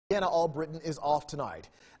Anna Albritton is off tonight.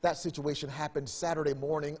 That situation happened Saturday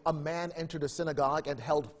morning. A man entered a synagogue and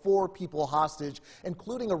held 4 people hostage,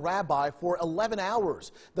 including a rabbi, for 11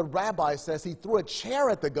 hours. The rabbi says he threw a chair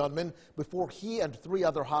at the gunman before he and 3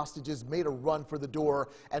 other hostages made a run for the door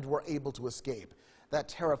and were able to escape. That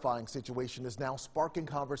terrifying situation is now sparking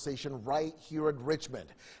conversation right here in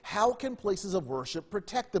Richmond. How can places of worship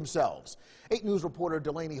protect themselves? 8 News reporter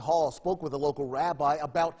Delaney Hall spoke with a local rabbi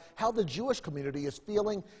about how the Jewish community is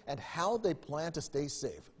feeling and how they plan to stay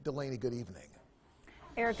safe. Delaney, good evening.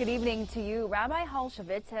 Eric, good evening to you. Rabbi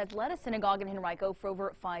Halshavitz has led a synagogue in Henrico for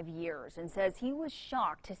over 5 years and says he was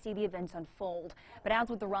shocked to see the events unfold. But as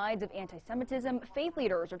with the rise of anti-Semitism, faith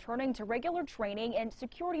leaders are turning to regular training and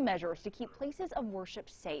security measures to keep places of worship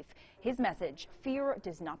safe. His message: fear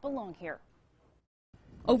does not belong here.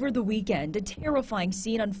 Over the weekend, a terrifying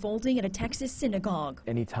scene unfolding at a Texas synagogue.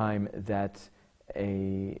 Anytime that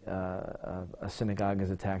a synagogue is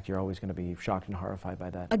attacked, you're always going to be shocked and horrified by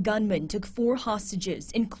that. A gunman took 4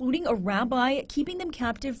 hostages, including a rabbi, keeping them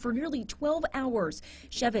captive for nearly 12 hours.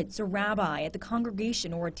 Shevitz, a rabbi at the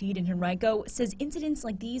congregation Oratid in Henrico, says incidents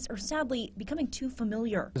like these are sadly becoming too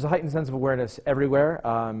familiar. There's a heightened sense of awareness everywhere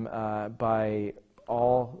by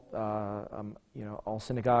all all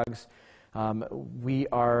synagogues. We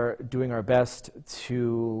are doing our best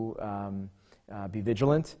to be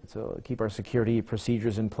vigilant, to keep our security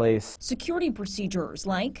procedures in place. Security procedures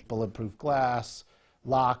like bulletproof glass,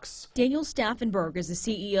 locks. Daniel Staffenberg is the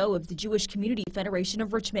CEO of the Jewish Community Federation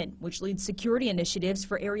of Richmond, which leads security initiatives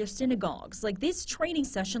for area synagogues, like this training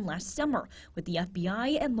session last summer with the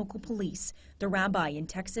FBI and local police. The rabbi in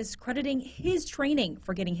Texas crediting his training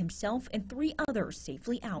for getting himself and 3 others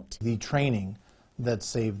safely out. The training that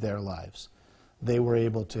saved their lives. They were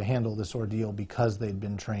able to handle this ordeal because they'd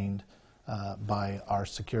been trained by our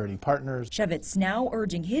security partners. Shevitz now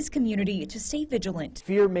urging his community to stay vigilant.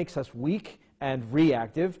 Fear makes us weak and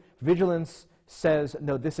reactive. Vigilance says,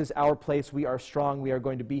 no, this is our place. We are strong. We are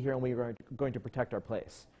going to be here, and we are going to protect our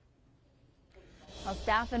place. Well,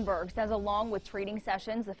 Staffenberg says along with training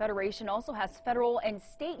sessions, the Federation also has federal and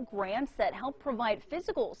state grants that help provide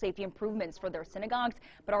physical safety improvements for their synagogues,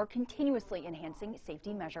 but are continuously enhancing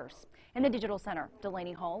safety measures. In the Digital Center,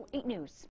 Delaney Hall, 8 News.